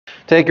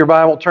Take your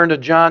Bible, turn to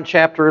John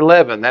chapter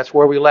 11. That's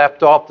where we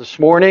left off this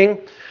morning.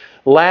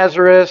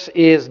 Lazarus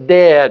is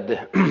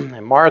dead.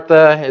 And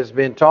Martha has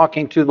been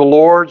talking to the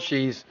Lord.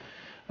 She's,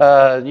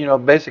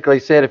 basically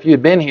said if you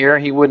had been here,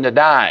 he wouldn't have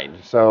died.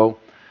 So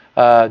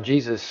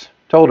Jesus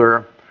told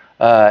her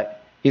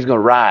he's going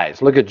to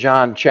rise. Look at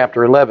John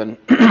chapter 11.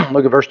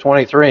 Look at verse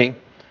 23.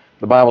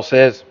 The Bible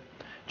says,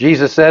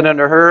 Jesus said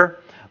unto her,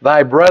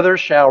 Thy brother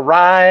shall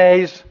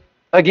rise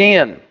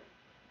again.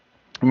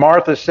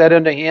 Martha said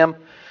unto him,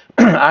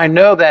 I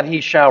know that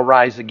he shall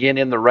rise again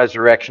in the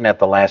resurrection at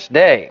the last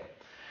day.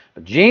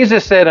 But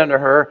Jesus said unto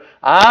her,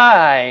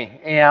 I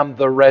am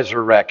the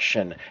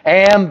resurrection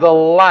and the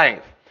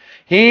life.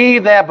 He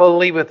that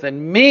believeth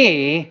in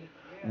me,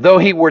 though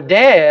he were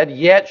dead,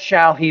 yet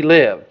shall he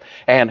live.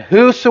 And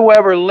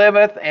whosoever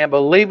liveth and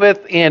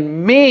believeth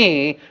in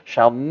me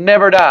shall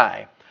never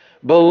die.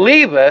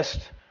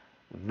 Believest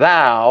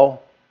thou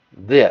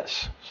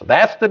this? So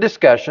that's the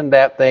discussion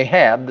that they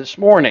had this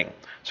morning.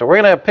 So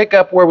we're going to pick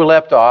up where we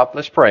left off.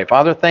 Let's pray.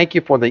 Father, thank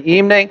you for the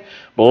evening.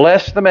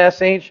 Bless the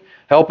message.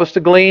 Help us to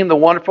glean the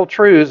wonderful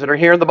truths that are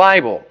here in the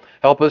Bible.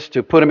 Help us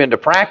to put them into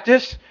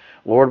practice.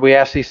 Lord, we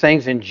ask these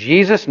things in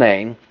Jesus'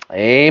 name.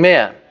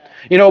 Amen.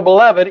 You know,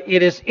 beloved,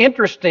 it is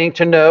interesting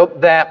to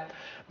note that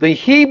the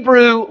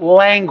Hebrew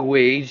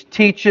language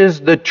teaches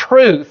the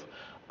truth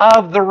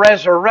of the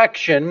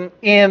resurrection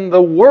in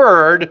the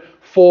word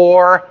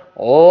for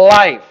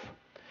life.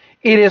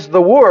 It is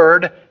the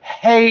word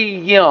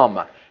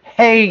hayim.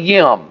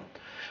 Hayim.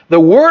 The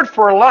word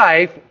for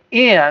life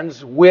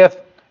ends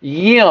with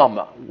yim,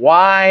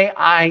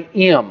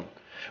 Y-I-M,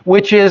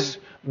 which is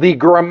the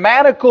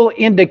grammatical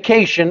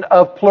indication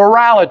of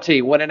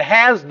plurality. When it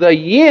has the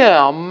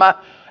yim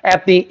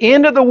at the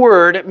end of the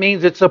word, it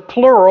means it's a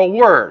plural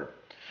word.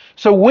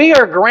 So we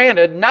are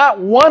granted not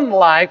one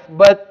life,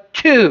 but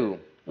two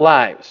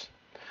lives.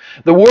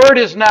 The word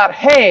is not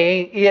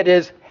hay, it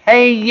is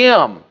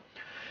hayim.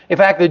 In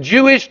fact, the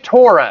Jewish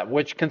Torah,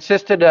 which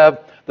consisted of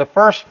the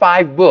first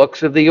 5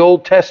 books of the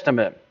Old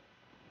Testament,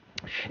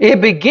 it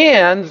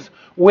begins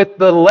with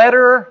the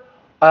letter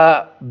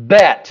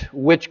bet,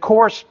 which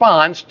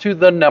corresponds to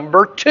the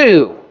number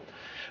 2.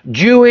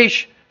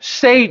 Jewish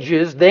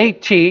sages, they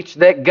teach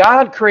that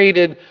God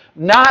created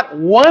not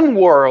one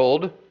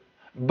world,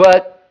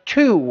 but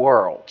 2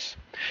 worlds.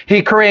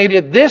 He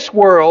created this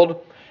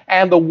world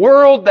and the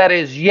world that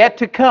is yet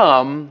to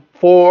come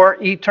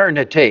for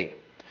eternity.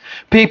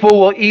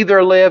 People will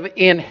either live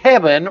in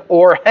heaven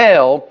or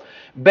hell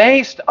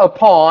based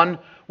upon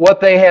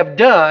what they have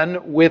done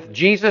with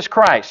Jesus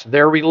Christ.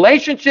 Their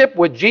relationship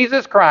with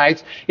Jesus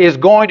Christ is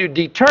going to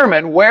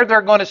determine where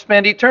they're going to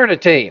spend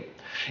eternity.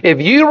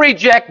 If you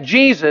reject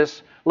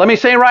Jesus, let me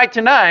say right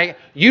tonight,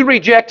 you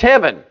reject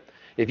heaven.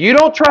 If you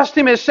don't trust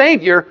Him as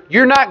Savior,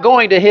 you're not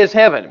going to His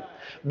heaven.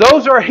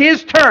 Those are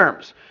His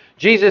terms.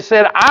 Jesus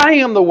said, I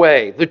am the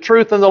way, the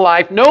truth, and the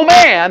life. No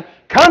man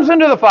comes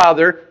unto the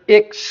Father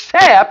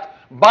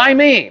except by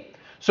me.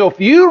 So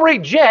if you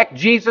reject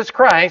Jesus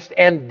Christ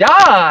and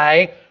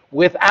die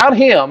without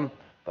Him,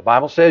 the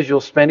Bible says you'll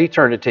spend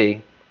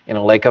eternity in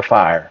a lake of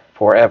fire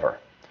forever.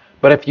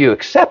 But if you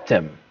accept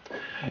Him,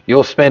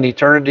 you'll spend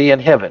eternity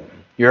in heaven.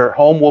 Your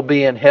home will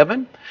be in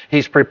heaven.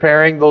 He's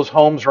preparing those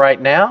homes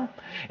right now,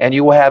 and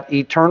you will have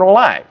eternal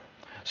life.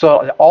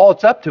 So all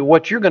it's up to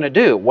what you're going to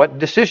do, what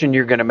decision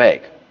you're going to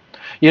make.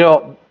 You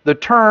know, the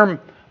term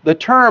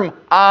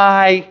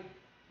I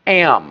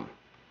am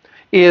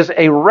is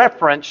a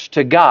reference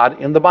to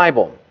God in the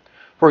Bible.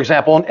 For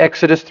example, in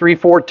Exodus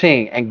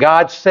 3:14, and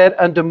God said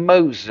unto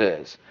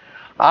Moses,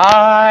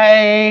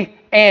 I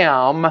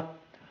am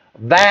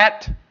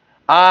that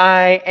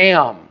I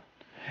am.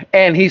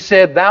 And He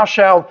said, thus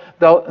shalt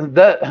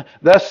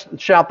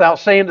thou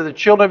say unto the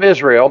children of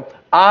Israel,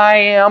 I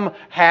am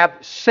have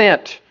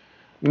sent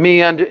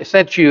you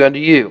unto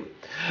you.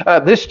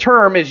 This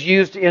term is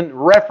used in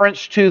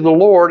reference to the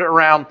Lord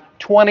around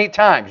 20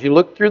 times. You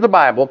look through the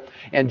Bible,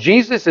 and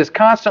Jesus is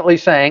constantly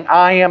saying,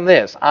 I am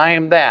this, I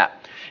am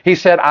that. He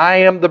said, I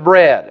am the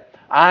bread,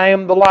 I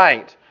am the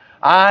light,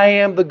 I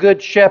am the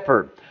good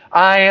shepherd,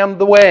 I am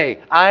the way,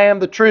 I am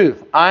the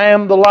truth, I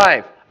am the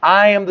life,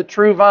 I am the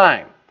true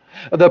vine.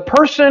 The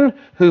person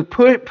who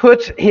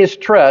puts his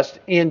trust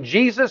in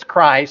Jesus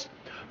Christ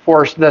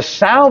for the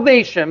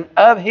salvation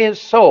of his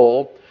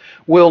soul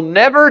will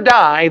never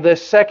die the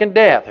second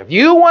death. If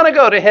you want to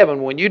go to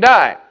heaven when you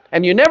die,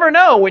 and you never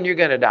know when you're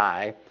going to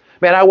die.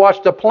 Man, I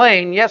watched a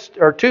plane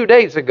 2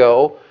 days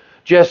ago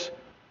just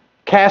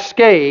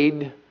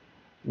cascade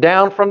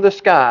down from the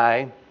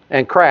sky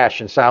and crash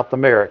in South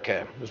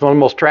America. It was one of the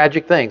most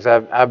tragic things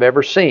I've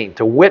ever seen,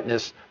 to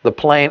witness the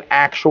plane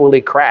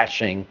actually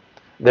crashing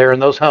there in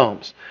those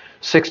homes.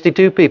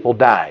 62 people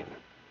died.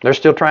 They're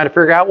still trying to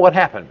figure out what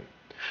happened.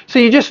 So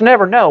you just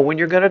never know when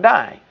you're going to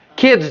die.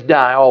 Kids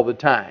die all the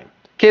time.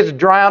 Kids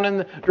drown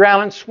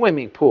in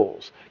swimming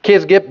pools.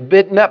 Kids get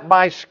bitten up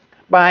by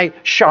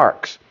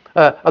sharks.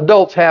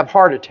 Adults have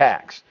heart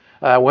attacks.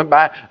 Went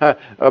by a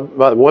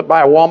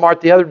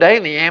Walmart the other day,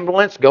 and the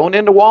ambulance going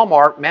into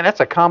Walmart, man, that's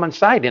a common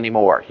sight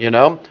anymore, you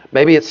know.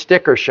 Maybe it's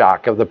sticker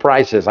shock of the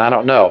prices. I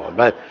don't know.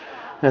 But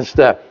and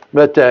stuff.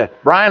 But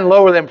Brian,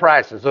 lower them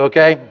prices,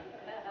 okay?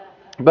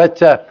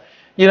 But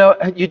you know,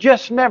 you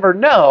just never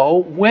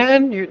know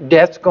when your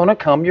death's going to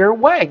come your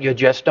way. You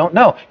just don't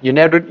know. You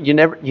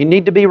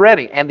need to be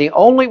ready. And the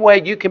only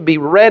way you can be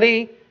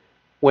ready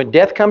when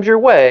death comes your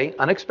way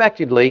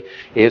unexpectedly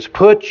is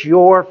put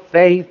your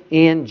faith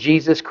in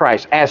Jesus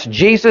Christ. Ask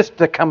Jesus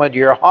to come into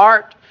your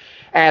heart.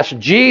 Ask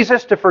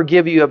Jesus to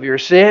forgive you of your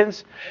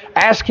sins.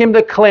 Ask Him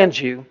to cleanse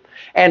you.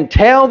 And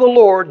tell the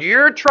Lord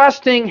you're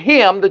trusting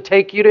Him to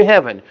take you to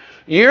heaven.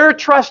 You're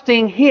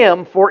trusting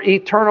Him for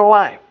eternal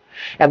life.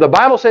 And the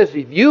Bible says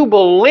if you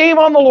believe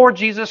on the Lord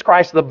Jesus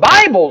Christ, the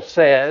Bible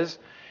says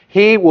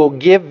He will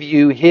give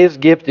you His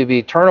gift of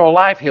eternal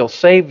life. He'll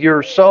save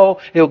your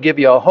soul. He'll give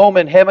you a home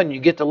in heaven. You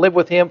get to live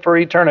with Him for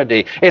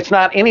eternity. It's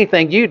not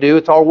anything you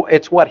do.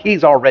 It's what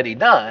He's already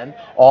done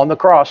on the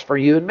cross for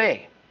you and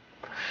me.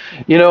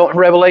 You know,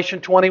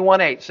 Revelation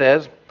 21:8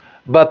 says,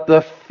 but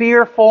the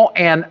fearful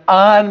and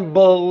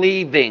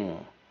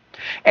unbelieving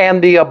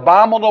and the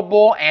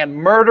abominable and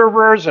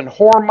murderers and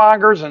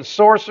whoremongers and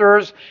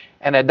sorcerers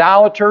and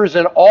idolaters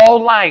and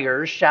all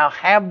liars shall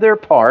have their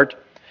part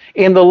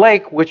in the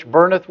lake which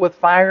burneth with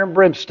fire and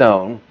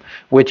brimstone,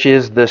 which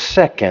is the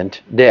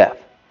second death.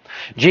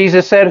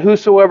 Jesus said,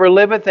 whosoever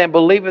liveth and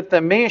believeth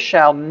in me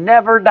shall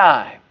never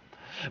die.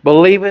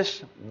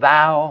 Believest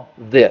thou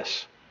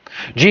this?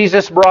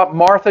 Jesus brought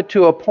Martha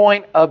to a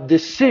point of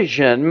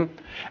decision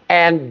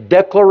and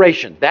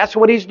declaration. That's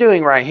what He's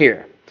doing right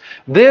here.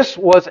 This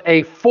was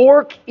a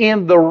fork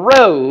in the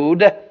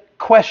road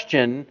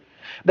question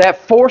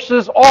that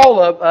forces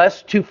all of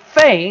us to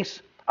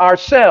face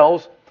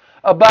ourselves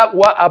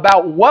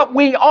about what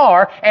we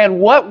are and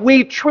what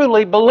we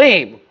truly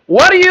believe.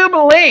 What do you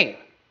believe?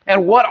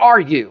 And what are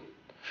you?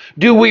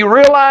 Do we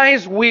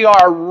realize we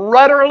are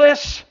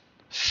rudderless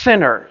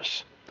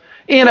sinners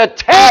in a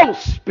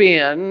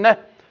tailspin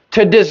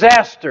to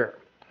disaster?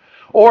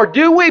 Or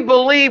do we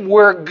believe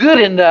we're good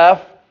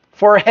enough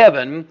for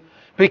heaven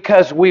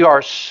because we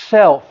are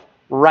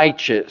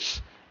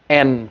self-righteous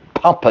and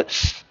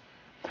pompous?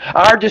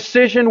 Our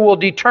decision will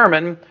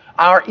determine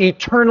our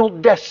eternal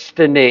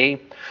destiny,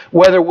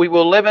 whether we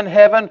will live in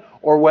heaven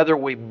or whether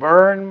we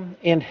burn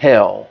in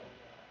hell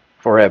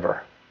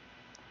forever.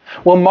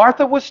 Well,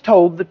 Martha was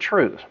told the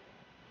truth.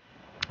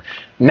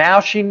 Now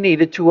she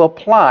needed to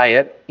apply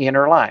it in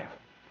her life.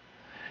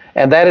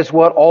 And that is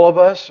what all of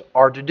us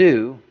are to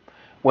do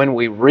when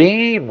we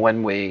read,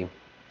 when we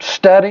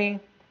study,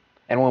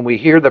 and when we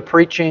hear the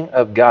preaching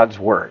of God's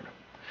Word.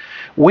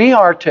 We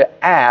are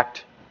to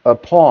act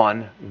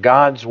upon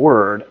God's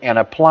Word and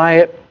apply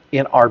it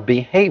in our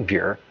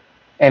behavior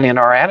and in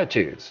our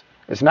attitudes.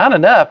 It's not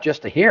enough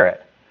just to hear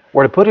it.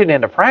 We're to put it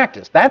into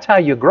practice. That's how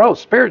you grow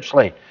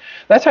spiritually.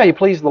 That's how you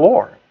please the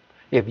Lord.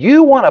 If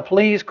you want to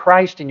please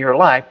Christ in your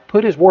life,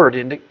 put His Word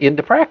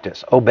into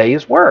practice. Obey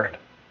His Word.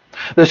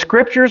 The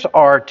Scriptures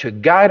are to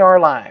guide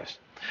our lives.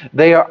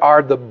 They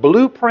are the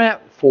blueprint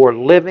for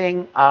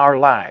living our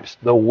lives.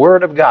 The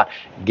Word of God.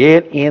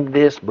 Get in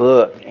this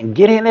book and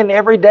get in it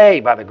every day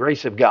by the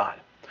grace of God.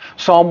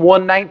 Psalm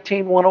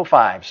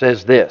 119:105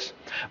 says this,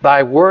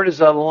 Thy word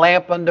is a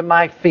lamp unto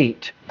my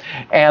feet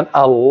and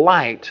a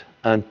light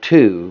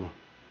unto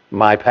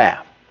my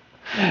path.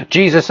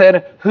 Jesus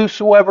said,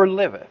 Whosoever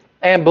liveth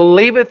and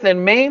believeth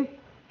in me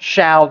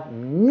shall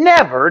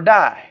never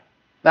die.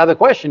 Now the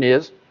question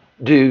is,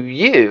 do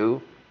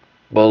you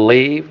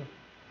believe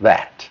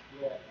that?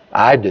 Yes.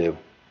 I do.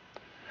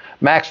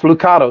 Max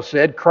Lucado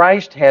said,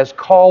 Christ has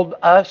called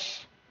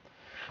us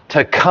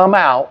to come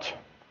out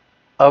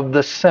of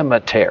the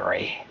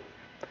cemetery.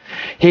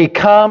 He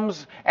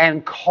comes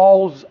and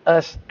calls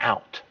us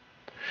out.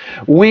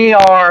 We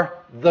are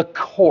the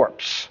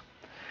corpse,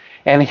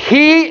 and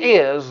He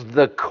is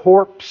the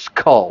corpse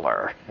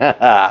caller.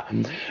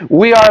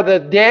 We are the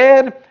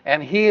dead,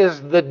 and He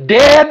is the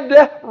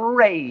dead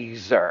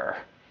raiser.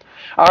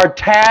 Our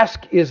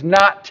task is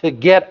not to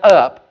get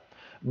up,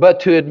 but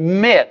to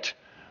admit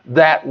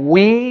that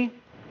we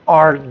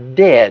are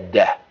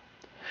dead.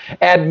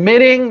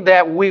 Admitting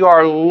that we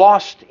are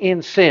lost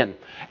in sin.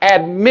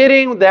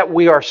 Admitting that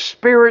we are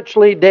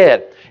spiritually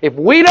dead. If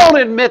we don't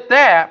admit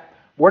that,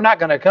 we're not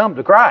going to come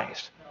to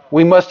Christ.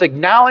 We must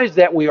acknowledge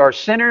that we are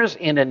sinners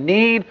in a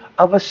need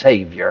of a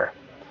Savior.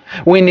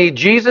 We need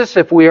Jesus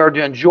if we are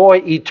to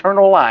enjoy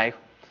eternal life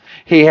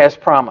He has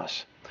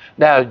promised.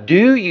 Now,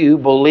 do you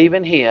believe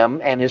in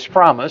Him and His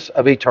promise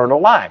of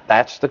eternal life?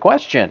 That's the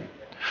question.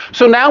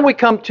 So now we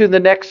come to the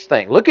next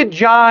thing. Look at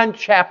John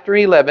chapter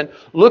 11.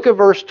 Look at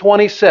verse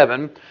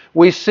 27.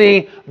 We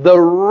see the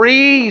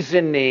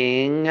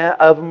reasoning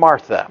of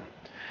Martha.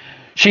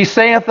 She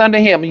saith unto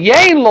Him,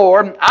 Yea,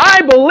 Lord,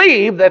 I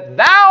believe that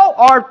Thou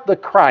art the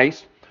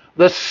Christ,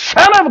 the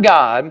Son of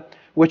God,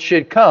 which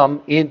should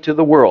come into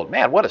the world.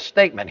 Man, what a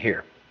statement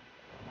here.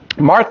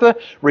 Martha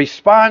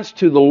responds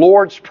to the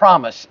Lord's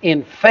promise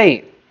in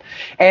faith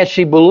And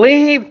she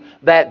believed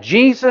that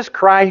Jesus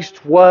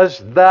Christ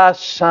was the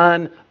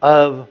Son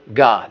of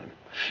God.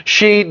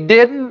 She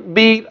didn't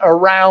beat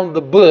around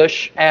the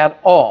bush at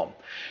all.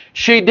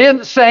 She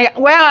didn't say,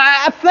 well,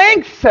 I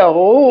think so,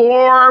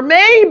 or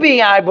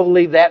maybe I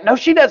believe that. No,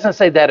 she doesn't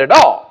say that at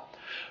all.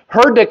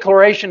 Her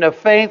declaration of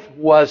faith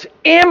was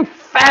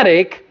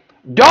emphatic,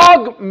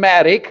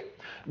 dogmatic,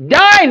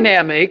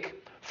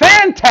 dynamic,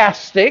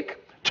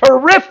 fantastic,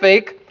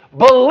 terrific,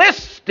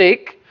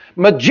 ballistic,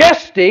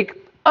 majestic,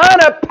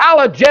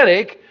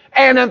 unapologetic,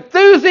 and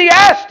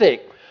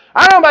enthusiastic.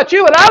 I don't know about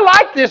you, but I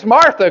like this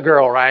Martha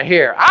girl right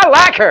here. I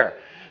like her.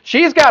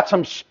 She's got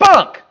some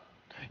spunk.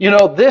 You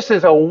know, this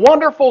is a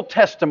wonderful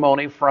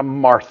testimony from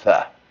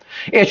Martha.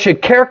 It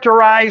should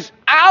characterize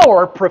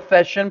our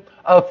profession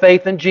of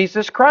faith in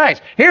Jesus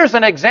Christ. Here's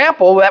an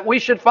example that we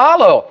should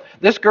follow.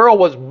 This girl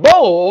was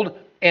bold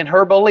in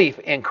her belief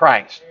in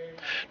Christ.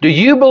 Do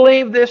you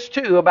believe this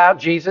too about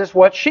Jesus,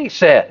 what she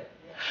said?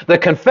 The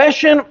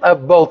confession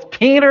of both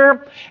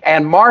Peter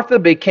and Martha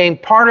became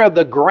part of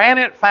the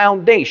granite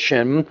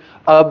foundation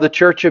of the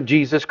Church of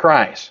Jesus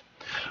Christ.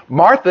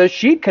 Martha,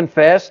 she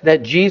confessed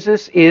that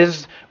Jesus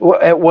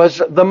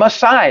was the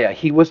Messiah.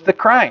 He was the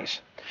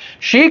Christ.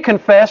 She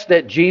confessed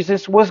that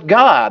Jesus was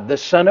God, the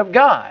Son of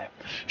God.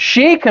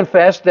 She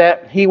confessed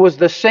that He was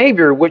the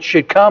Savior which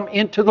should come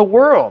into the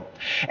world.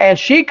 And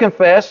she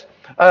confessed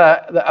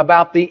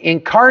about the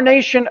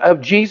incarnation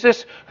of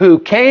Jesus who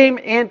came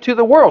into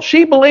the world.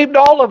 She believed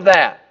all of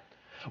that.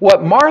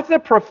 What Martha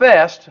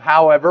professed,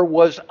 however,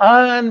 was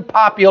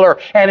unpopular,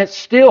 and it's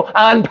still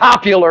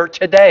unpopular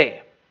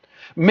today.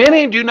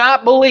 Many do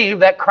not believe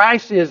that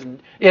Christ is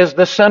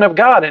the Son of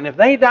God, and if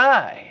they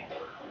die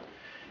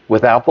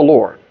without the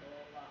Lord,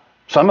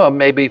 some of them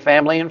may be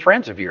family and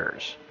friends of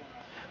yours.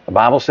 The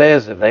Bible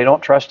says if they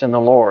don't trust in the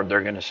Lord,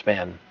 they're going to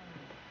spend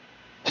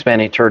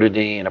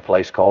eternity in a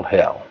place called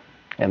hell,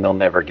 and they'll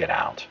never get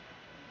out.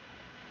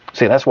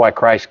 See, that's why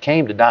Christ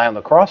came to die on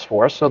the cross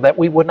for us, so that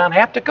we would not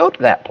have to go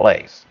to that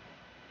place.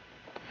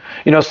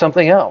 You know,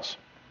 something else.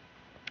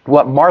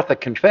 What Martha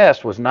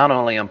confessed was not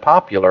only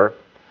unpopular,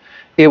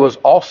 it was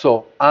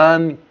also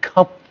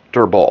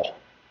uncomfortable.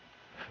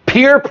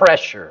 Peer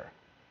pressure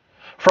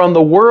from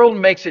the world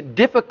makes it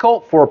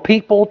difficult for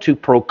people to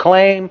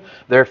proclaim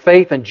their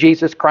faith in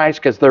Jesus Christ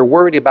because they're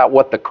worried about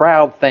what the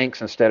crowd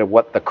thinks instead of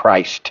what the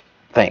Christ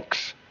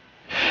thinks.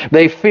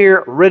 They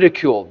fear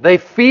ridicule. They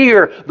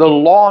fear the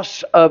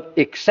loss of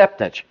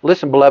acceptance.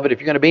 Listen, beloved, if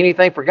you're going to be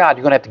anything for God,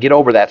 you're going to have to get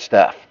over that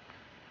stuff.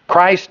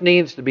 Christ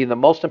needs to be the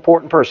most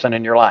important person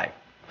in your life.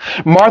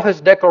 Martha's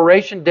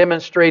declaration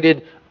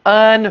demonstrated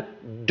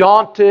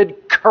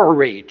undaunted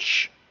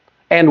courage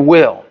and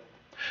will.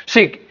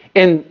 See,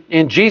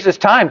 in Jesus'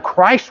 time,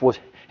 Christ was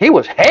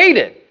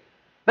hated.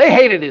 They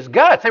hated His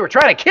guts. They were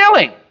trying to kill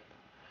Him.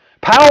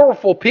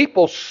 Powerful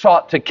people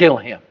sought to kill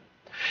Him.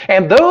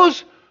 And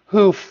those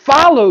who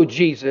followed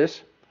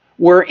Jesus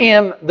were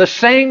in the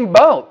same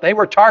boat. They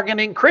were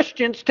targeting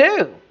Christians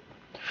too.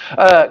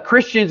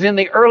 Christians in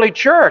the early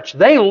church,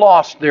 they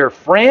lost their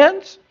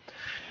friends.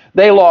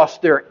 They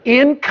lost their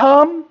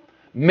income,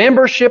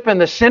 membership in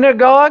the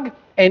synagogue,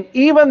 and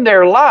even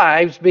their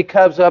lives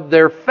because of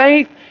their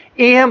faith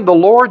in the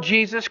Lord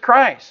Jesus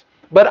Christ.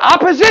 But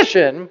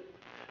opposition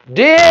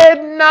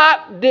did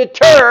not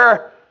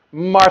deter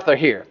Martha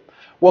here.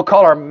 We'll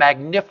call her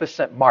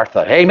Magnificent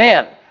Martha.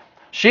 Amen.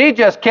 She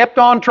just kept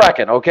on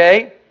trucking,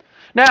 okay?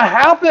 Now,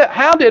 how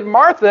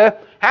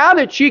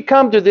did she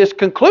come to this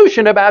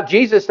conclusion about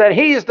Jesus that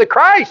He is the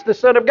Christ, the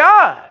Son of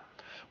God?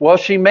 Well,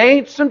 she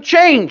made some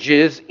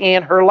changes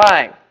in her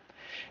life.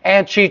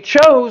 And she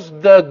chose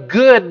the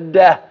good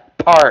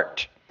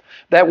part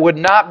that would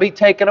not be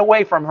taken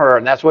away from her.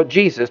 And that's what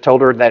Jesus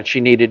told her that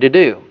she needed to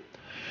do.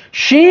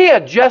 She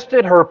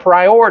adjusted her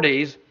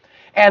priorities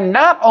and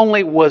not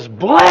only was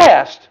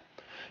blessed,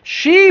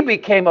 she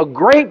became a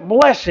great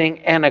blessing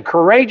and a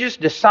courageous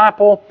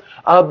disciple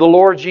of the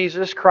Lord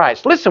Jesus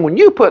Christ. Listen, when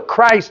you put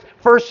Christ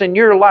first in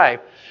your life,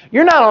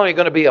 you're not only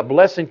going to be a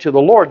blessing to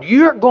the Lord,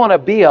 you're going to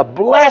be a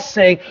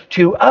blessing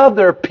to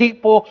other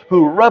people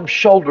who rub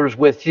shoulders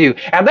with you.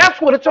 And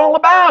that's what it's all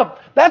about.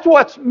 That's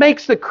what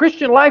makes the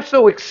Christian life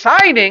so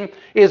exciting,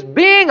 is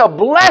being a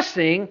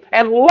blessing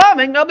and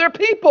loving other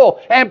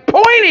people and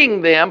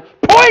pointing them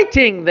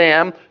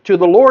to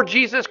the Lord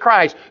Jesus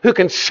Christ, who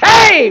can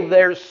save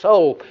their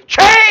soul,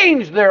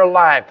 change their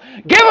life,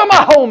 give them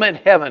a home in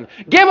heaven,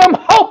 give them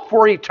hope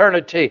for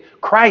eternity.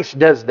 Christ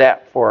does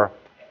that for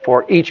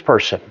each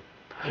person.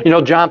 You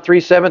know, John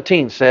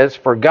 3:17 says,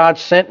 "For God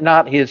sent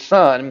not His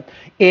Son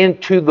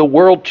into the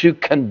world to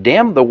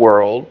condemn the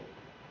world,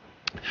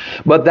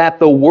 but that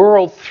the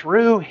world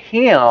through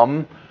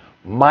Him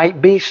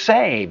might be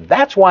saved."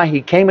 That's why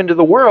He came into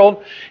the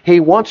world.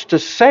 He wants to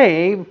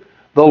save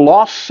the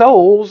lost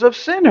souls of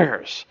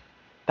sinners.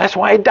 That's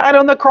why He died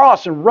on the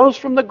cross and rose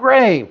from the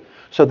grave,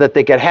 so that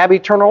they could have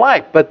eternal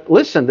life. But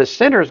listen, the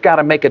sinner's got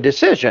to make a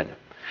decision.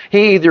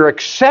 He either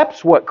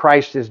accepts what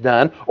Christ has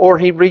done or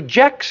he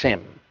rejects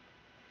Him.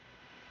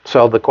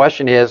 So the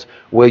question is,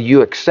 will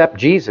you accept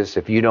Jesus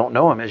if you don't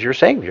know Him as your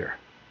Savior?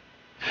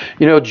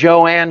 You know,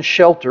 Joanne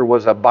Shelter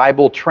was a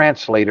Bible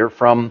translator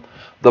from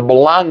the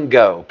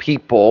Belongo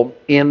people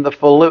in the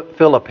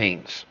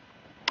Philippines.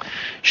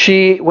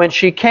 When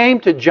she came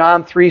to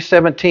John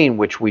 3:17,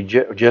 which we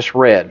just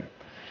read,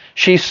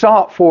 she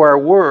sought for a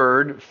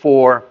word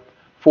for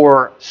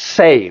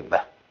save.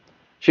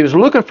 She was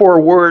looking for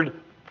a word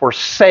for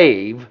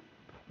save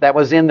that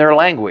was in their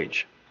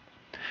language.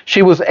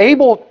 She was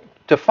able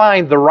to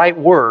find the right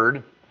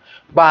word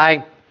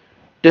by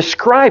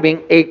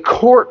describing a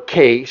court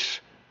case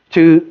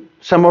to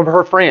some of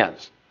her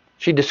friends.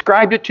 She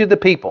described it to the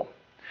people.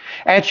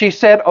 And she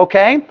said,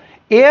 okay,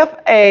 if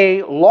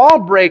a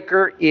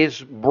lawbreaker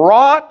is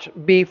brought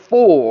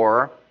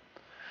before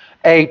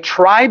a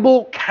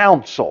tribal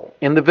council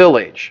in the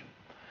village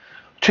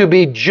to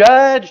be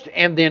judged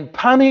and then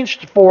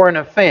punished for an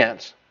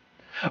offense,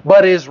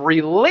 but is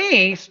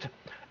released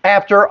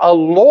after a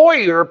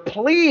lawyer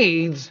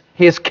pleads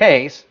his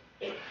case,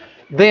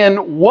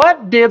 then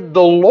what did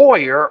the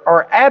lawyer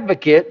or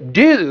advocate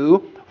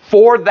do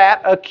for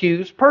that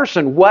accused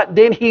person? What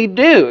did he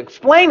do?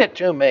 Explain it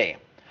to me.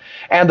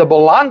 And the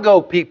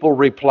Belongo people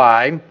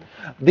replied,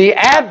 the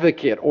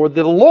advocate or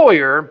the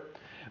lawyer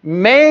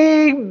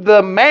made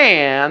the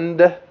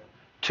man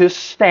to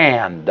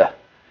stand.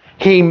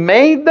 He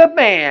made the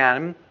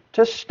man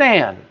to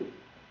stand.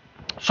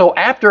 So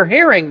after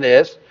hearing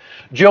this,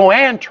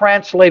 Joanne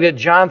translated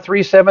John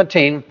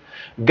 3:17,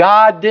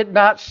 God did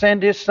not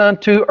send his Son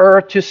to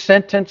earth to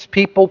sentence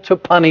people to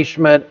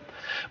punishment,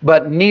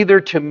 but rather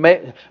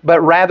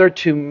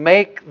to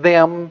make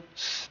them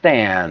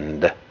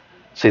stand.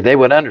 See, they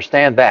would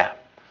understand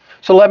that.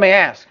 So let me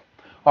ask,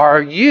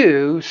 are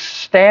you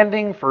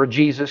standing for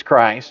Jesus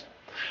Christ?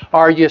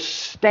 Are you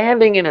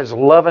standing in his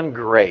love and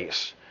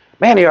grace?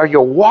 Man, are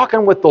you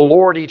walking with the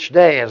Lord each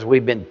day as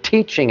we've been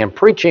teaching and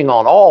preaching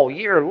on all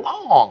year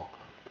long?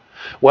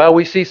 Well,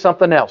 we see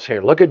something else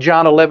here. Look at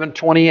John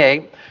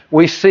 11:28.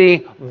 We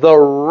see the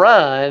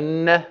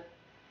run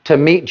to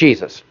meet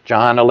Jesus.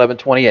 John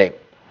 11:28.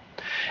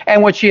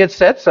 And when she had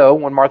said so,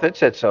 when Martha had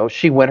said so,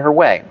 she went her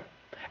way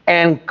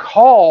and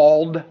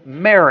called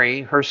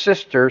Mary, her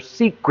sister,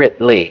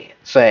 secretly,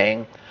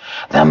 saying,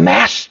 the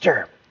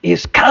Master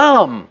is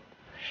come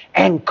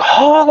and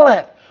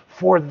calleth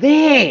for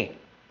thee.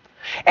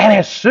 And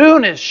as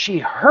soon as she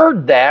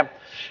heard that,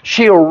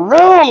 she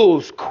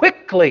arose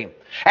quickly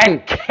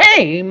and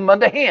came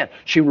unto him.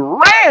 She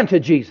ran to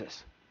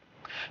Jesus.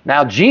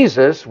 Now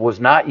Jesus was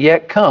not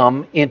yet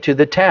come into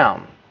the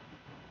town,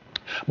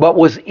 but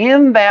was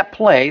in that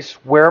place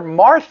where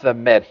Martha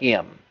met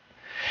him.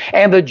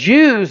 And the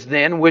Jews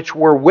then which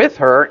were with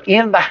her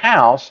in the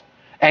house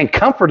and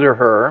comforted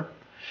her,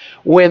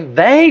 when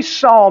they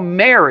saw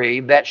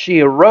Mary, that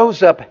she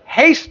arose up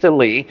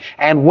hastily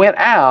and went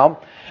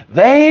out,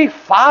 they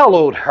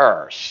followed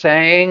her,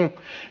 saying,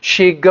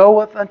 she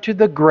goeth unto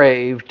the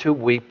grave to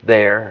weep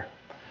there.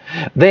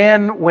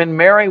 Then when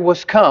Mary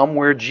was come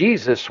where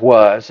Jesus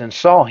was and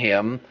saw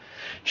him,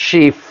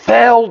 she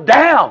fell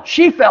down.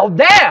 She fell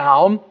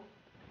down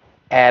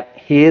at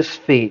his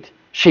feet.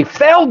 She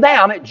fell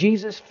down at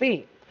Jesus'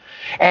 feet.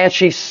 And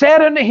she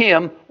said unto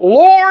him,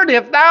 Lord,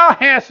 if thou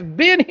hadst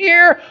been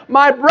here,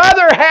 my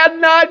brother had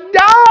not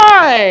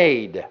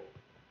died.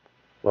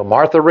 Well,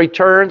 Martha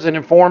returns and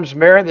informs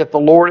Mary that the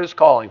Lord is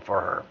calling for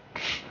her.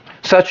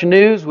 Such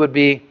news would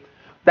be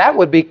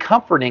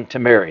comforting to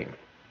Mary.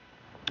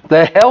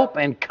 The help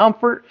and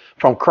comfort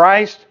from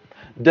Christ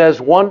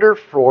does wonder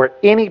for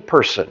any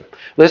person.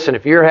 Listen,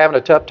 if you're having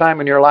a tough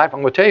time in your life,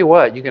 I'm going to tell you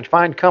what, you can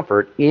find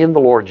comfort in the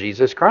Lord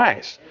Jesus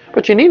Christ.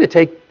 But you need to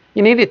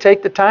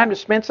take the time to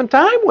spend some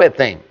time with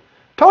him.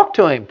 Talk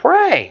to him,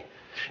 pray.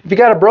 If you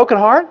got a broken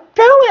heart,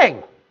 tell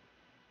him.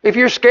 If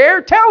you're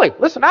scared, tell him.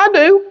 Listen, I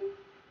do.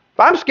 If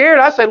I'm scared,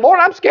 I say, Lord,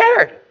 I'm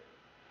scared.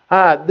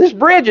 This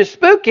bridge is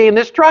spooky and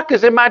this truck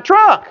is in my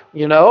trunk.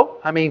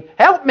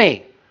 Help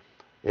me.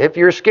 If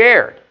you're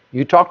scared,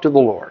 you talk to the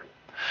Lord.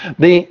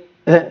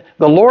 The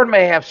Lord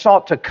may have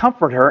sought to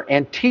comfort her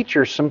and teach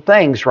her some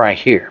things right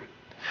here.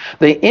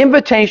 The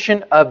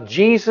invitation of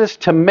Jesus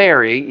to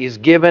Mary is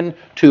given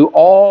to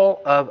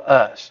all of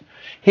us.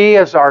 He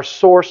is our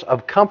source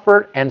of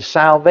comfort and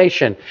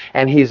salvation,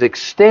 and he's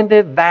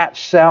extended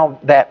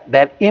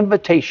that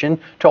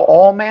invitation to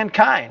all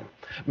mankind.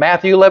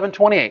 Matthew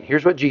 11:28.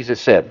 Here's what Jesus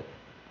said.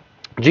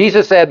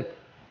 Jesus said,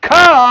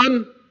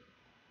 come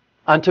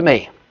unto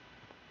me,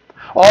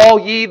 all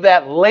ye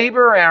that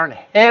labor and are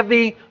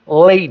heavy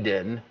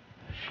laden,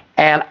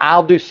 and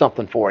I'll do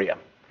something for you.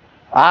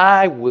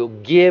 I will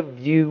give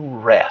you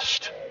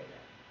rest.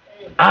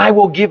 I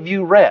will give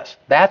you rest.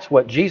 That's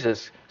what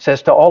Jesus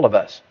says to all of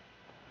us.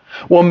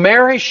 Well,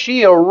 Mary,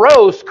 she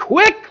arose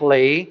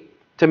quickly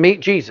to meet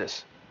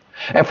Jesus.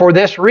 And for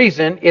this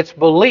reason, it's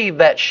believed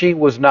that she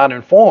was not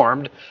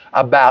informed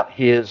about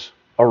his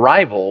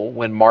arrival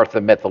when Martha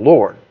met the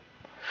Lord.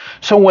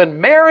 So when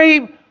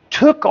Mary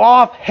took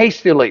off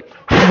hastily,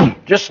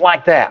 just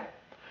like that,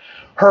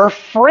 her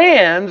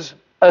friends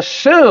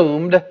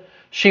assumed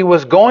she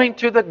was going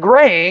to the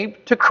grave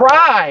to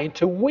cry,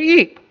 to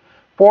weep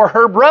for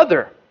her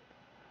brother.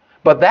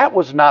 But that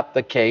was not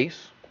the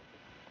case.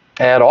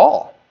 at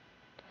all.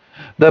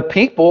 The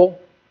people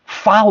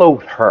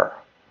followed her.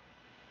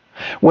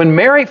 When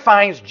Mary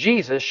finds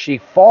Jesus, she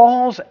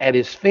falls at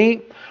his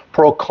feet,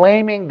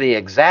 proclaiming the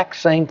exact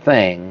same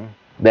thing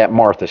that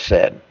Martha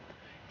said.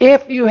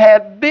 If you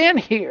had been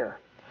here,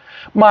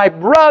 my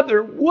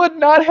brother would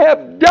not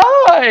have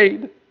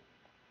died.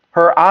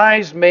 Her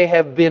eyes may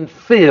have been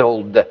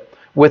filled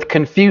with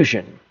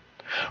confusion.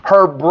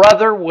 Her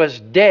brother was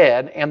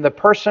dead, and the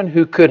person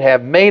who could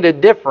have made a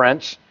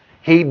difference,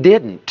 he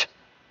didn't.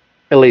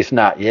 At least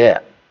not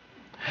yet.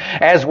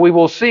 As we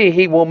will see,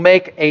 he will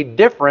make a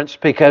difference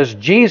because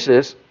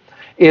Jesus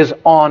is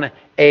on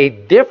a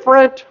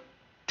different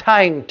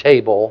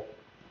timetable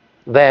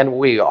than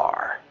we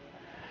are.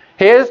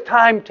 His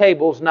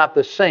timetable's not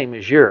the same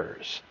as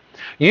yours.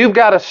 You've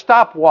got a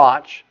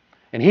stopwatch,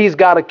 and he's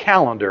got a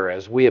calendar,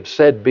 as we have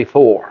said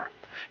before.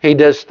 He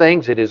does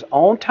things at his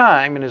own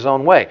time in his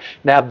own way.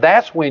 Now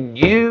that's when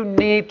you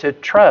need to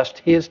trust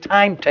his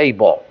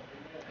timetable.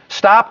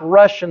 Stop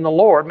rushing the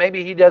Lord.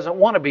 Maybe he doesn't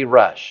want to be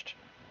rushed.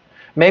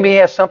 Maybe he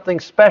has something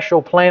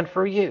special planned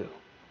for you.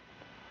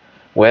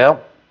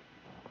 Well,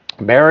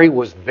 Mary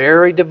was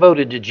very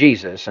devoted to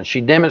Jesus, and she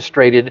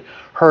demonstrated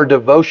her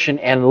devotion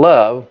and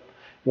love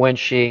when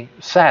she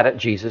sat at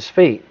Jesus'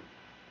 feet.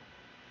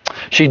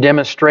 She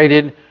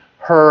demonstrated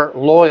her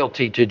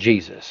loyalty to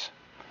Jesus.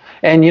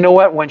 And you know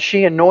what? When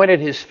she anointed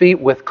his feet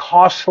with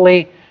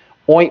costly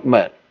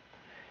ointment,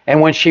 and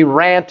when she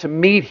ran to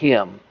meet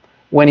him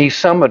when he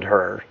summoned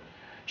her,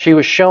 she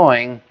was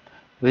showing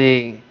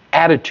the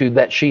attitude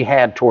that she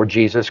had toward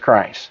Jesus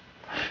Christ.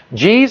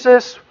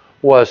 Jesus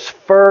was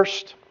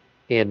first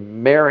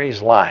in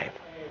Mary's life,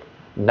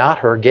 not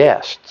her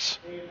guests.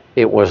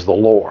 It was the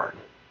Lord.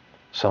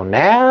 So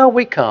now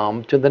we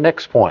come to the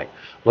next point.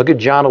 Look at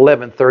John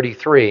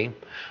 11:33.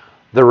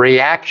 The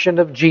reaction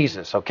of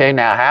Jesus. Okay,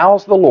 now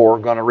how's the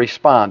Lord going to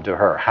respond to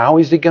her? How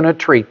is he going to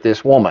treat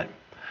this woman?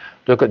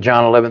 Look at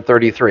John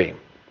 11:33.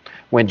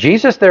 When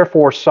Jesus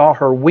therefore saw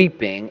her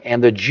weeping,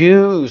 and the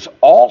Jews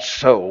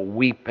also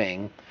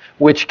weeping,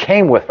 which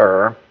came with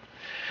her,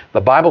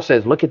 the Bible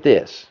says, look at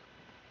this.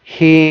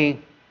 He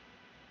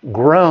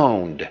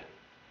groaned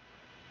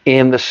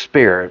in the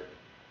spirit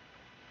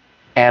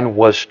and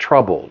was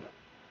troubled.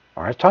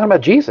 All right, it's talking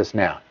about Jesus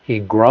now. He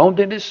groaned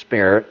in his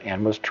spirit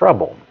and was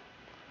troubled.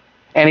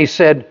 And he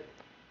said,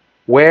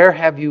 where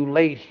have you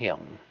laid him?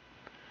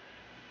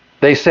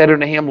 They said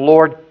unto him,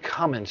 Lord,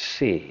 come and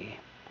see.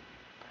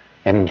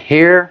 And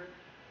here,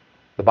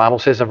 the Bible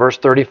says in verse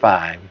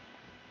 35,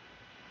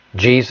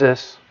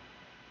 Jesus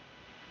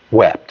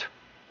wept.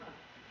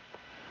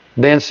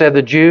 Then said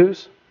the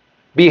Jews,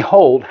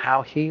 behold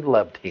how he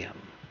loved him.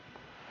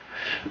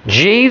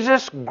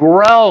 Jesus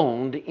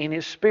groaned in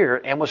his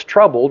spirit and was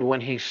troubled when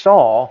he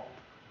saw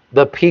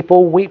the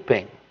people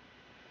weeping.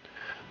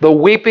 The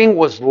weeping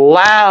was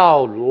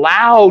loud,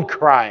 loud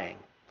crying,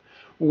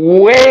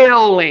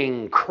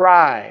 wailing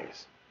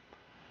cries.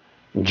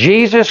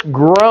 Jesus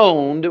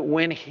groaned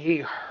when he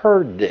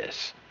heard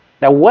this.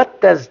 Now,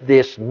 what does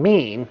this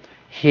mean?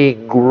 He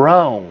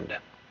groaned.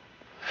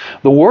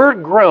 The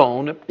word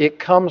groan, it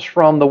comes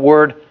from the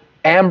word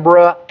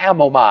ambra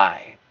amomai.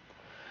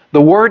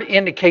 The word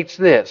indicates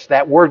this.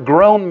 That word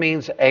groan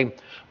means a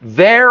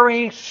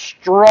very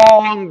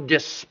strong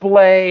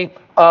display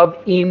of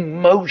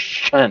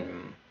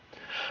emotion,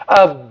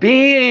 of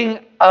being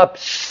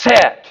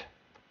upset,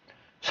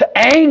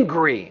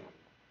 angry,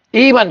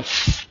 even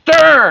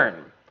stern.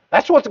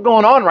 That's what's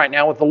going on right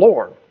now with the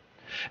Lord.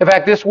 In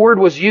fact, this word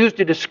was used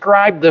to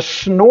describe the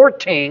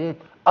snorting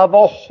of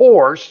a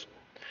horse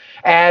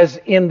as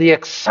in the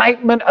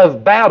excitement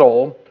of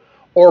battle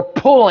or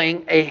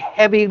pulling a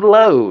heavy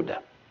load.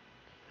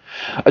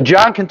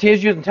 John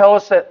continues to tell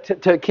us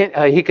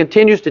that he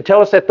continues to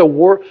tell us that the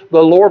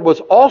Lord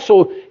was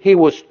also, he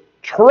was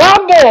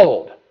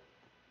troubled.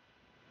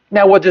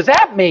 Now, what does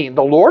that mean?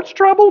 The Lord's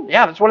troubled?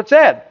 Yeah, that's what it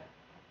said.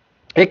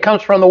 It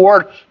comes from the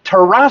word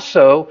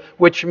tarasso,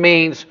 which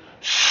means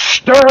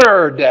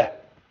stirred,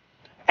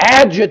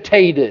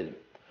 agitated,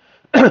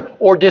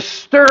 or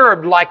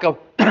disturbed like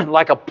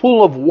a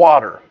pool of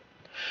water.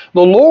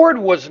 The Lord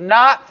was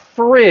not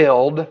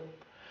thrilled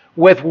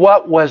with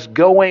what was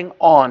going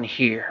on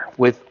here,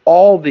 with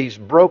all these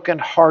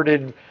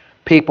broken-hearted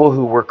people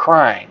who were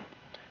crying.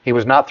 He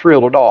was not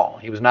thrilled at all.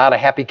 He was not a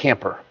happy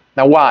camper.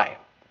 Now, why?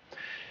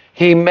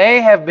 He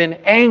may have been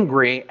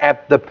angry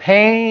at the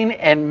pain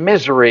and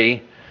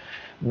misery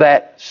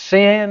that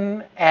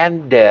sin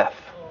and death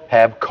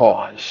have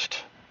caused.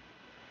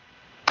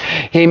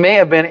 He may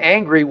have been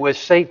angry with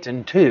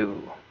Satan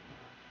too.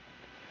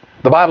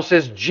 The Bible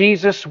says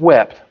Jesus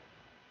wept.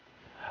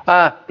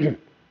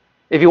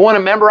 If you want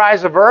to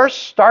memorize a verse,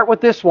 start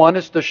with this one.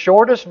 It's the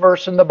shortest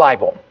verse in the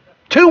Bible.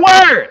 2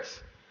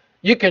 words.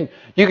 You can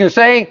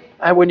say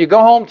when you go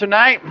home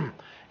tonight,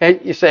 and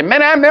you say,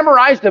 man, I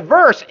memorized a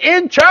verse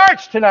in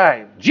church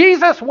tonight.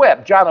 Jesus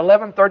wept, John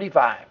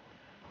 11:35.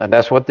 And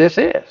that's what this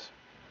is.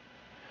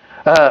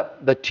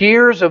 The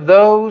tears of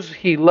those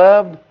he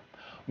loved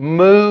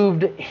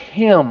moved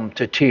him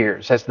to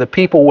tears. As the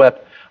people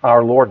wept,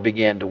 Our Lord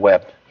began to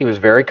weep. He was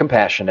very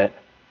compassionate.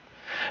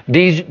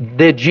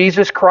 Did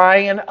Jesus cry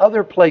in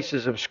other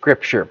places of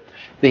Scripture?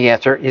 The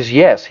answer is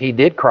yes, he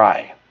did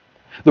cry.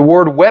 The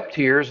word wept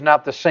here is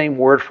not the same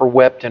word for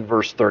wept in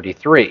verse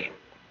 33.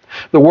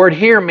 The word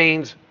here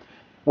means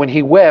when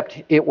he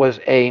wept, it was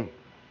a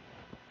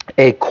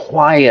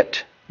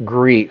quiet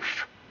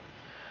grief.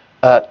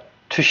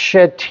 To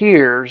shed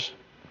tears,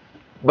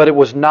 but it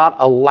was not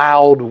a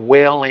loud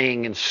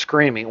wailing and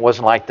screaming. It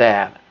wasn't like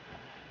that.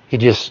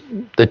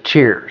 The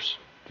tears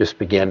just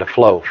began to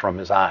flow from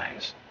his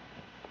eyes.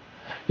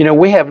 You know,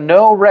 we have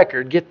no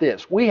record, get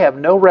this, we have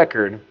no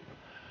record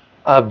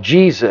of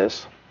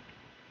Jesus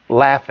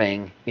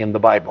laughing in the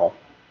Bible.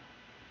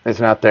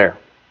 It's not there.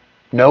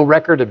 No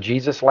record of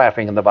Jesus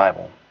laughing in the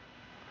Bible.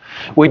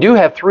 We do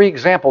have 3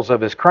 examples of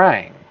his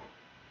crying.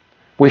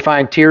 We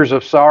find tears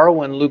of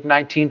sorrow in Luke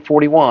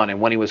 19:41,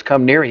 and when he was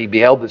come near, he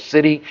beheld the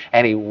city,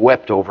 and he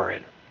wept over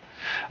it.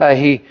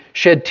 He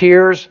shed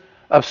tears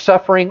of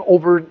suffering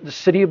over the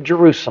city of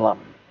Jerusalem.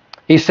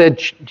 He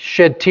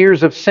shed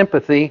tears of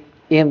sympathy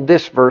in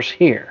this verse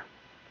here.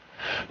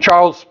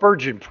 Charles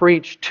Spurgeon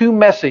preached 2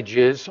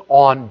 messages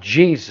on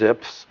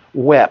Jesus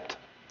wept.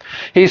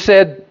 He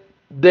said,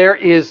 there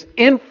is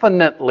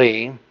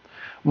infinitely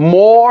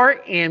more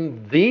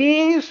in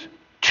these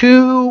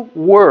 2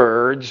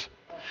 words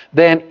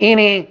than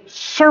any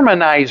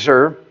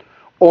sermonizer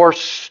or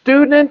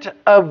student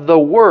of the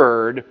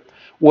Word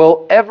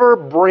will ever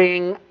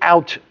bring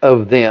out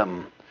of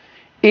them,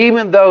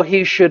 even though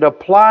he should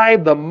apply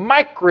the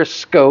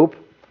microscope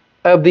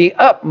of the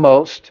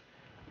utmost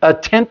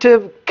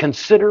attentive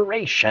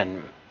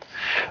consideration.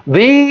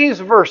 These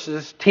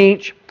verses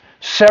teach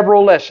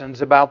several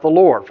lessons about the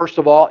Lord. First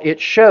of all, it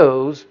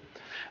shows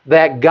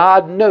that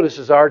God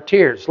notices our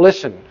tears.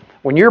 Listen,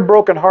 when you're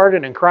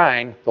brokenhearted and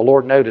crying, the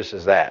Lord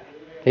notices that.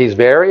 He's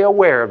very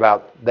aware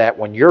about that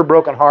when you're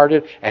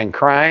brokenhearted and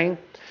crying.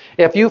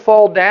 If you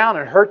fall down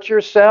and hurt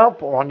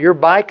yourself on your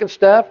bike and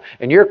stuff,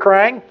 and you're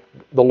crying,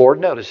 the Lord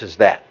notices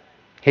that.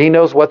 He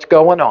knows what's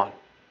going on.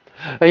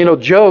 You know,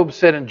 Job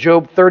said in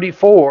Job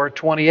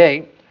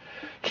 34:28,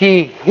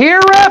 He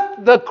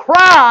heareth the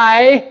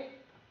cry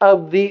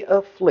of the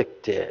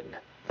afflicted.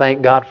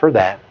 Thank God for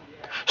that.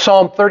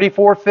 Psalm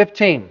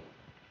 34:15.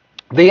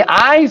 The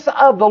eyes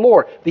of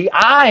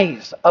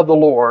the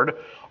Lord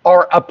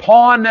are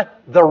upon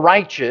the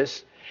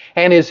righteous,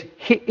 and his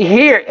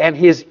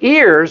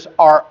ears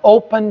are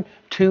open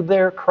to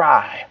their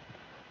cry.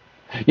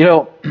 You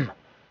know,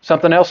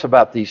 something else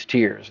about these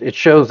tears. It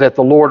shows that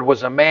the Lord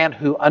was a man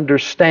who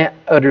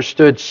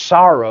understood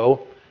sorrow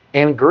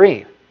and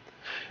grief.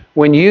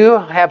 When you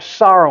have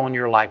sorrow in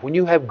your life, when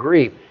you have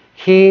grief,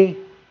 He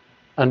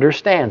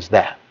understands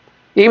that.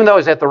 Even though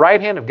He's at the right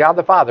hand of God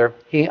the Father,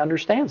 He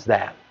understands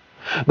that.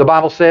 The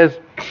Bible says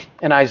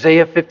in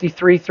Isaiah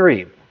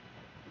 53:3,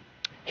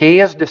 He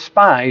is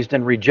despised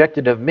and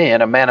rejected of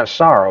men, a man of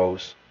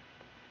sorrows,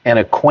 and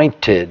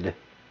acquainted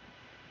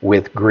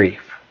with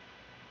grief.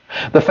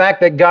 The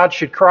fact that God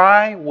should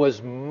cry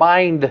was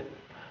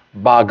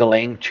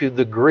mind-boggling to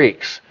the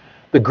Greeks.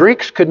 The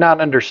Greeks could not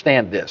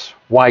understand this,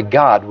 why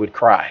God would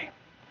cry.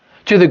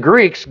 To the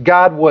Greeks,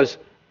 God was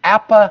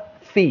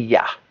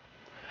apatheia,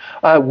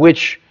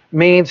 which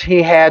means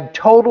He had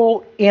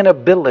total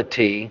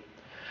inability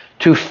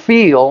to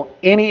feel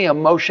any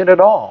emotion at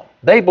all.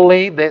 They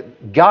believed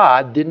that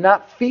God did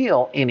not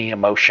feel any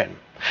emotion.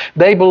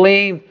 They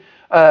believed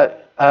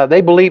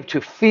to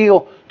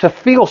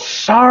feel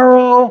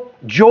sorrow,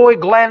 joy,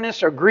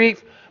 gladness, or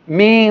grief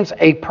means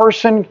a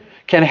person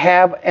can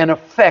have an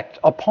effect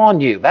upon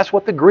you. That's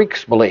what the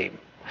Greeks believed.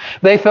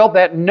 They felt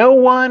that no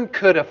one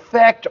could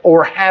affect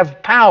or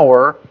have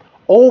power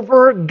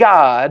over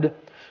God,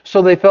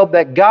 so they felt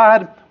that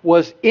God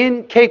was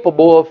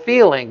incapable of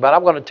feeling. But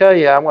I'm going to tell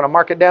you, I'm going to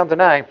mark it down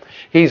tonight,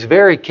 He's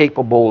very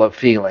capable of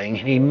feeling.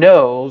 He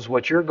knows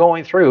what you're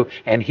going through,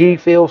 and He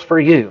feels for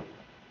you.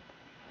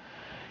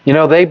 You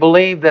know, they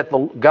believed that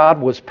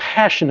God was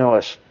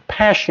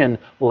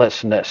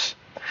passionlessness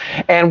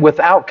and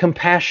without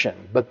compassion,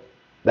 but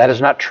that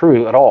is not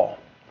true at all.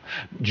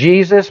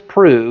 Jesus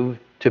proved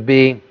to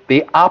be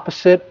the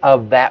opposite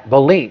of that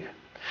belief.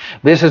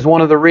 This is one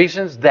of the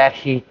reasons that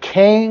He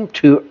came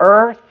to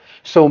earth,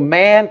 so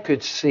man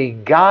could see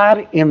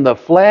God in the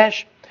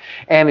flesh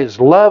and His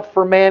love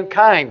for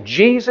mankind.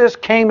 Jesus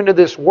came into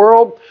this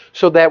world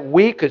so that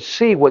we could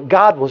see what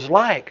God was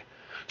like,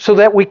 so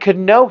that we could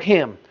know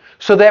Him,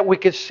 so that we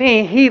could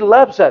see He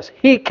loves us,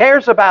 He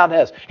cares about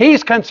us,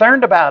 He's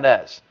concerned about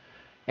us.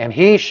 And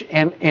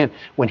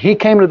when He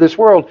came to this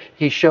world,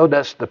 He showed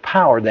us the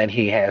power that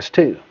He has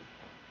too.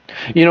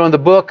 You know, in the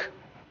book,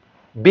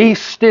 Be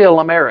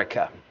Still,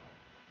 America,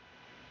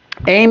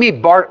 Amy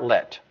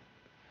Bartlett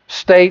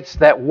states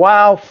that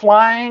while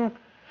flying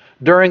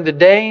during the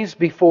days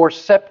before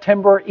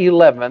September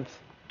 11th,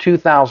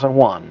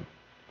 2001,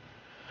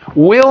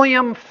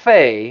 William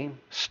Fay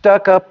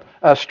struck up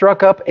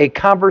a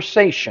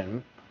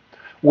conversation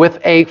with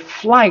a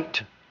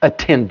flight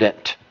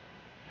attendant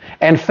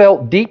and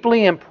felt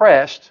deeply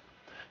impressed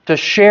to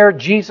share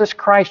Jesus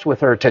Christ with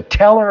her, to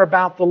tell her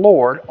about the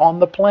Lord on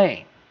the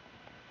plane.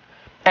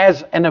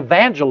 As an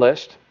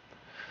evangelist,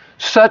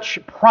 such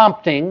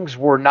promptings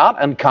were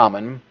not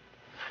uncommon,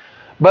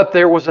 but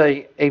there was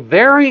a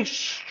very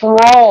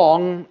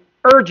strong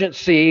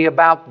urgency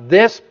about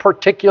this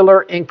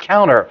particular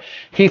encounter.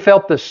 He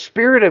felt the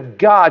Spirit of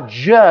God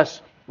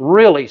just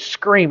really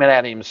screaming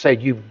at him and said,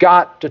 "You've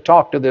got to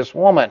talk to this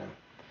woman."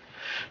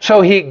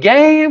 So he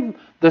gave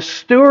the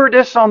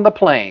stewardess on the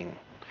plane,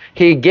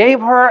 he gave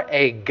her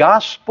a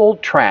gospel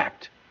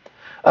tract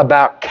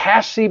about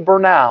Cassie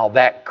Bernal,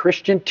 that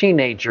Christian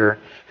teenager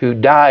who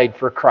died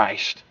for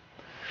Christ.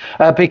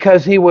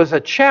 Because he was a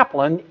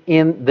chaplain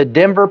in the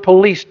Denver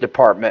Police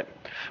Department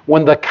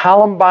when the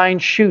Columbine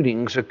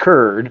shootings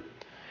occurred,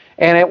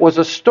 and it was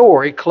a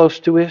story close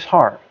to his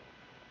heart.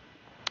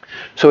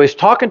 So he's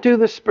talking to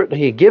the Spirit.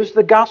 He gives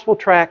the gospel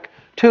tract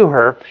to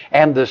her,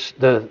 and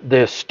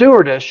the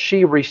stewardess,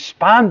 she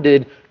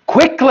responded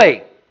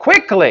quickly.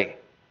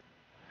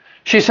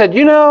 She said,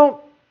 "You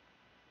know,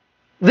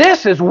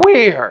 this is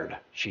weird,"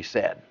 she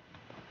said.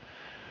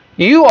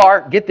 "You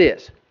are," get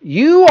this,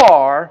 "you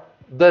are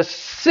the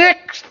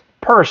sixth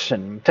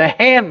person to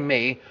hand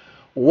me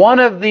one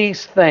of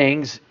these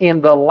things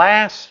in the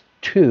last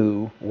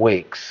 2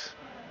 weeks.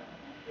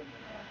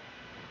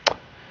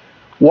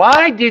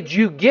 Why did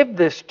you give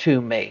this to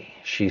me?"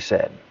 she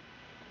said.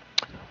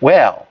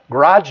 Well,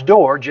 garage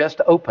door just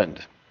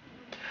opened.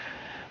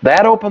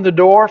 That opened the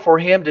door for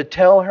him to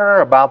tell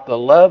her about the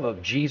love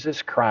of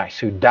Jesus Christ,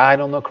 who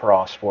died on the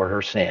cross for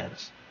her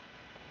sins,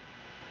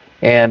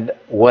 and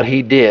what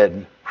he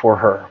did for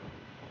her.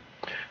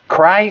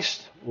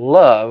 Christ's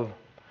love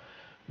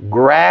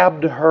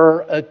grabbed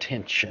her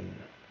attention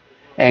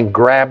and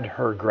grabbed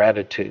her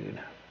gratitude.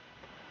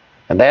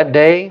 And that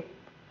day,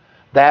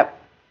 that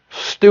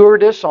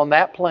stewardess on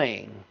that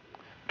plane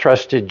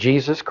trusted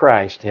Jesus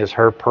Christ as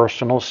her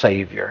personal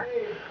Savior.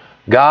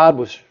 God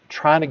was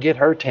trying to get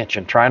her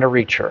attention, trying to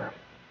reach her.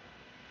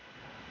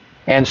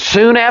 And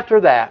soon after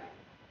that,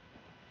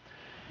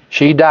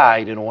 she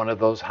died in one of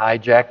those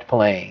hijacked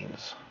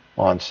planes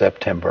on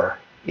September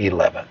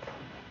 11th,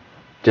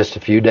 just a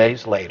few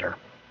days later.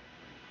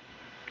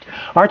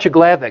 Aren't you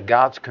glad that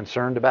God's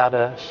concerned about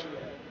us?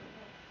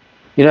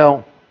 You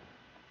know,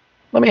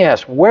 let me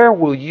ask, where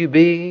will you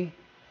be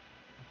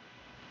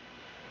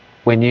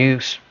when you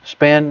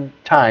spend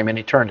time in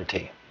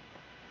eternity?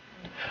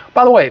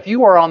 By the way, if you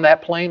were on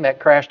that plane that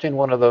crashed in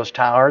one of those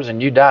towers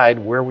and you died,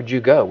 where would you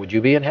go? Would you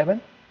be in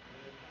heaven?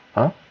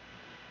 Huh?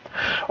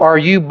 Are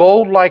you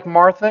bold like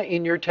Martha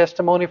in your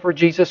testimony for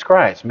Jesus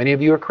Christ? Many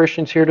of you are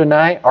Christians here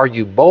tonight. Are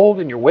you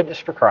bold in your witness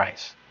for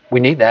Christ? We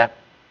need that.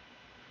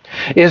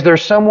 Is there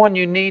someone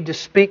you need to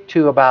speak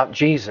to about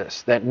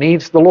Jesus that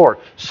needs the Lord?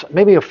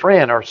 Maybe a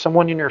friend or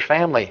someone in your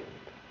family.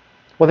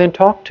 Well, then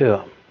talk to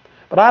them.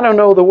 But I don't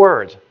know the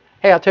words.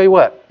 Hey, I'll tell you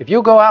what. If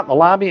you'll go out in the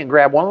lobby and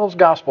grab one of those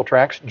gospel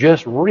tracts,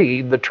 just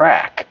read the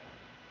tract.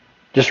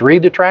 Just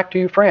read the tract to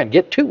your friend.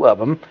 Get 2 of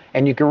them,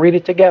 and you can read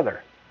it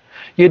together.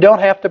 You don't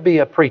have to be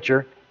a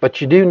preacher,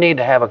 but you do need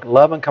to have a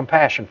love and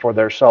compassion for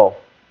their soul.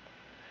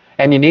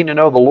 And you need to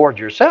know the Lord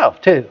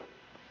yourself, too.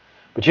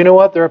 But you know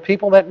what? There are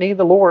people that need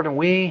the Lord, and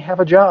we have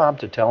a job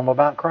to tell them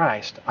about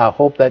Christ. I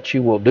hope that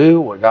you will do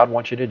what God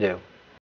wants you to do.